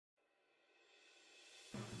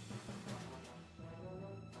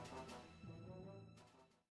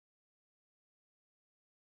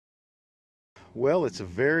Well, it's a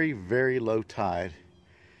very, very low tide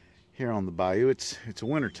here on the bayou. It's a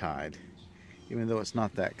winter tide, even though it's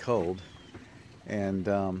not that cold. And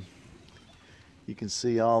you can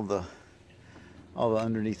see all the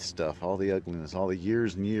underneath stuff, all the ugliness, all the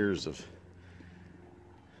years and years of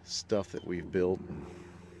stuff that we've built and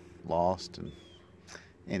lost. And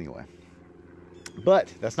anyway, but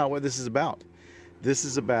that's not what this is about. This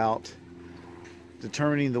is about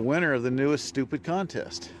determining the winner of the newest stupid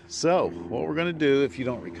contest. So what we're going to do, if you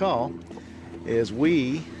don't recall, is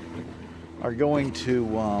we are going to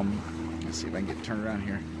let's see if I can get it turned around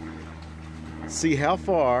here, see how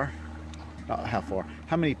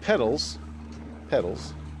many pedals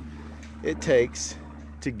it takes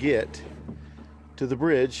to get to the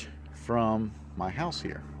bridge from my house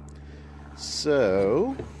here.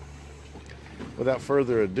 So without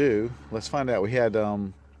further ado, let's find out. We had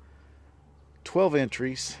 12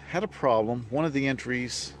 entries, had a problem.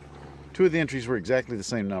 Two of the entries were exactly the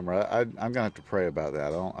same number. I'm gonna have to pray about that.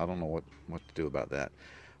 I don't know what to do about that.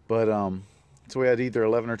 But so we had either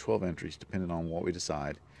 11 or 12 entries, depending on what we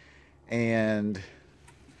decide. And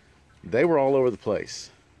they were all over the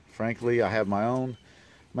place. Frankly, I have my own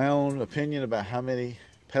opinion about how many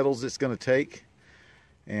pedals it's gonna take,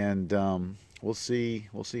 and we'll see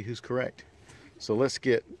who's correct. So let's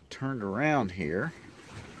get turned around here.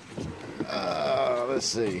 Let's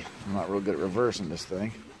see. I'm not real good at reversing this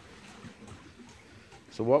thing.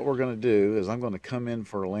 So what we're going to do is I'm going to come in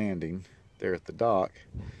for a landing there at the dock,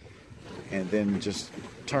 and then just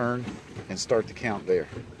turn and start the count there.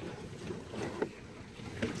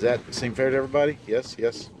 Does that seem fair to everybody? Yes?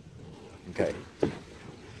 Yes? Okay.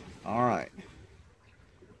 All right.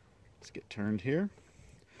 Let's get turned here.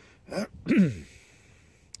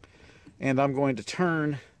 And I'm going to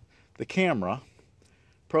turn the camera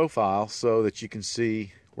profile so that you can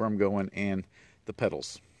see where I'm going and the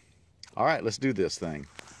pedals. All right, let's do this thing.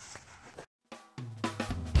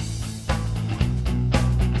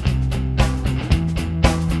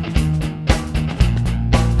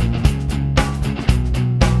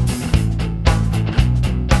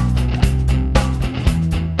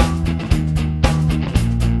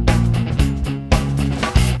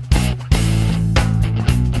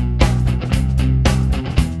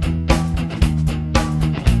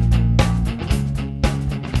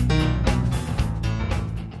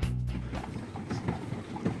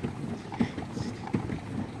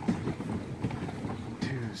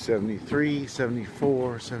 $73,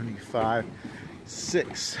 $74, $75,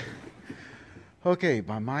 $6. Okay,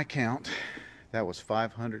 by my count, that was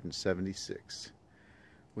 576,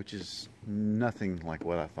 which is nothing like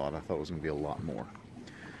what I thought. I thought it was going to be a lot more.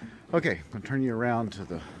 Okay, I'm going to turn you around to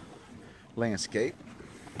the landscape.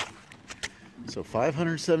 So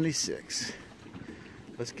 576.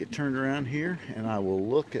 Let's get turned around here, and I will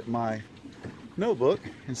look at my notebook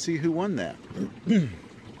and see who won that.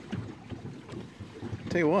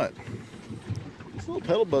 Tell you what, this little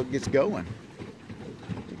pedal boat gets going.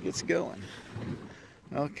 It gets going.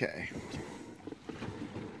 Okay.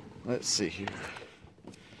 Let's see here.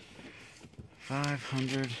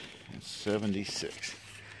 576.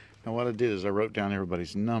 Now what I did is I wrote down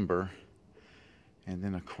everybody's number and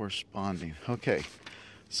then a corresponding. Okay.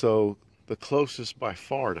 So the closest by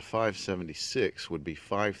far to 576 would be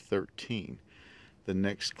 513. The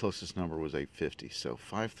next closest number was 850. So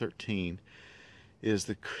 513 is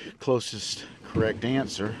the closest correct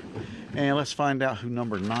answer. And let's find out who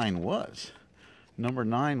number 9 was. Number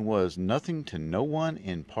 9 was nothing to no one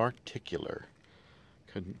in particular.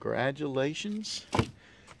 Congratulations.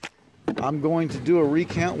 I'm going to do a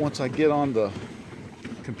recount once I get on the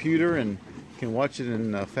computer and can watch it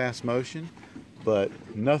in fast motion. But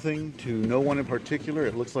nothing to no one in particular.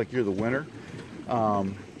 It looks like you're the winner.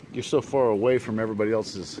 You're so far away from everybody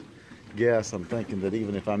else's guess, I'm thinking that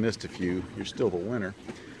even if I missed a few, you're still the winner.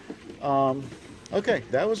 Okay,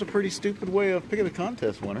 that was a pretty stupid way of picking a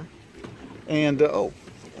contest winner. And oh,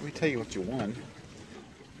 let me tell you what you won.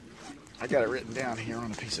 I got it written down here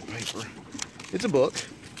on a piece of paper. It's a book.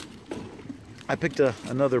 I picked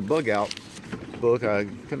another bug out book. I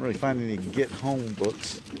couldn't really find any get home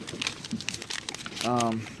books.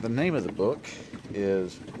 The name of the book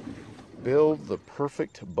is Build the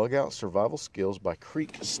Perfect Bug Out Survival Skills by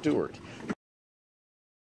Creek Stewart.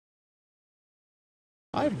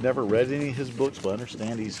 I've never read any of his books, but I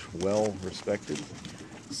understand he's well respected.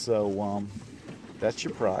 So that's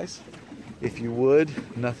your prize. If you would,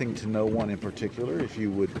 nothing to no one in particular, if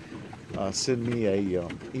you would send me a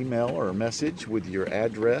email or a message with your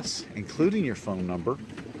address, including your phone number.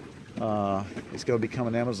 It's going to become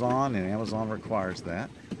an Amazon, and Amazon requires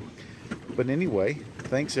that. But anyway,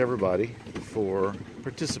 thanks everybody for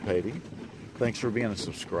participating. Thanks for being a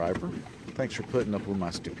subscriber. Thanks for putting up with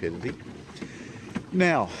my stupidity.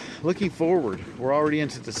 Now, looking forward, we're already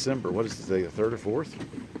into December. What is today, the 3rd or 4th?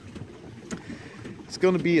 It's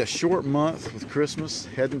going to be a short month with Christmas,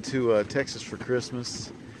 heading to Texas for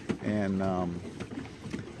Christmas. And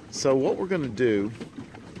so what we're going to do,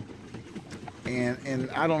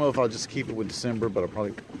 and I don't know if I'll just keep it with December, but I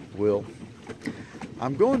probably will.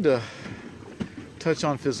 I'm going to touch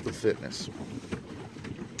on physical fitness.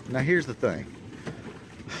 Now, here's the thing.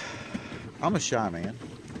 I'm a shy man,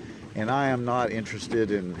 and I am not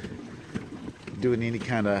interested in doing any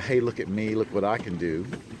kind of, hey, look at me, look what I can do.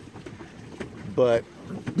 But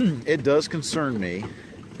it does concern me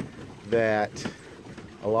that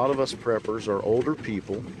a lot of us preppers are older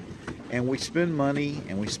people, and we spend money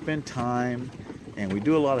and we spend time and we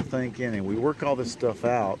do a lot of thinking and we work all this stuff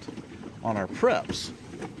out on our preps.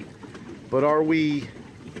 But are we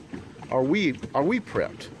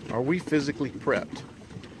prepped? Are we physically prepped?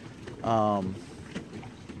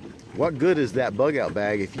 What good is that bug out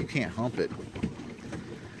bag if you can't hump it?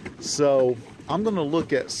 So I'm going to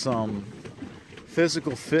look at some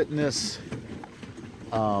physical fitness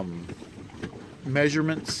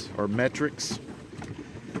measurements or metrics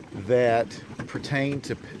that pertain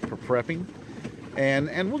to prepping,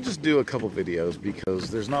 and we'll just do a couple videos because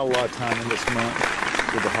there's not a lot of time in this month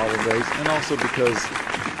with the holidays, and also because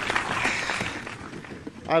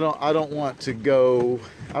I don't want to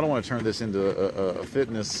turn this into a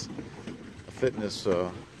fitness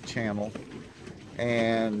channel,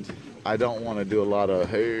 and I don't want to do a lot of,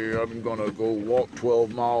 hey, I'm gonna go walk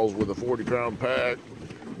 12 miles with a 40-pound pack,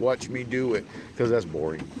 watch me do it, because that's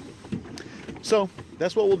boring. So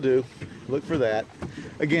that's what we'll do. Look for that.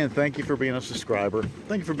 Again, thank you for being a subscriber.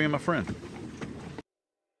 Thank you for being my friend.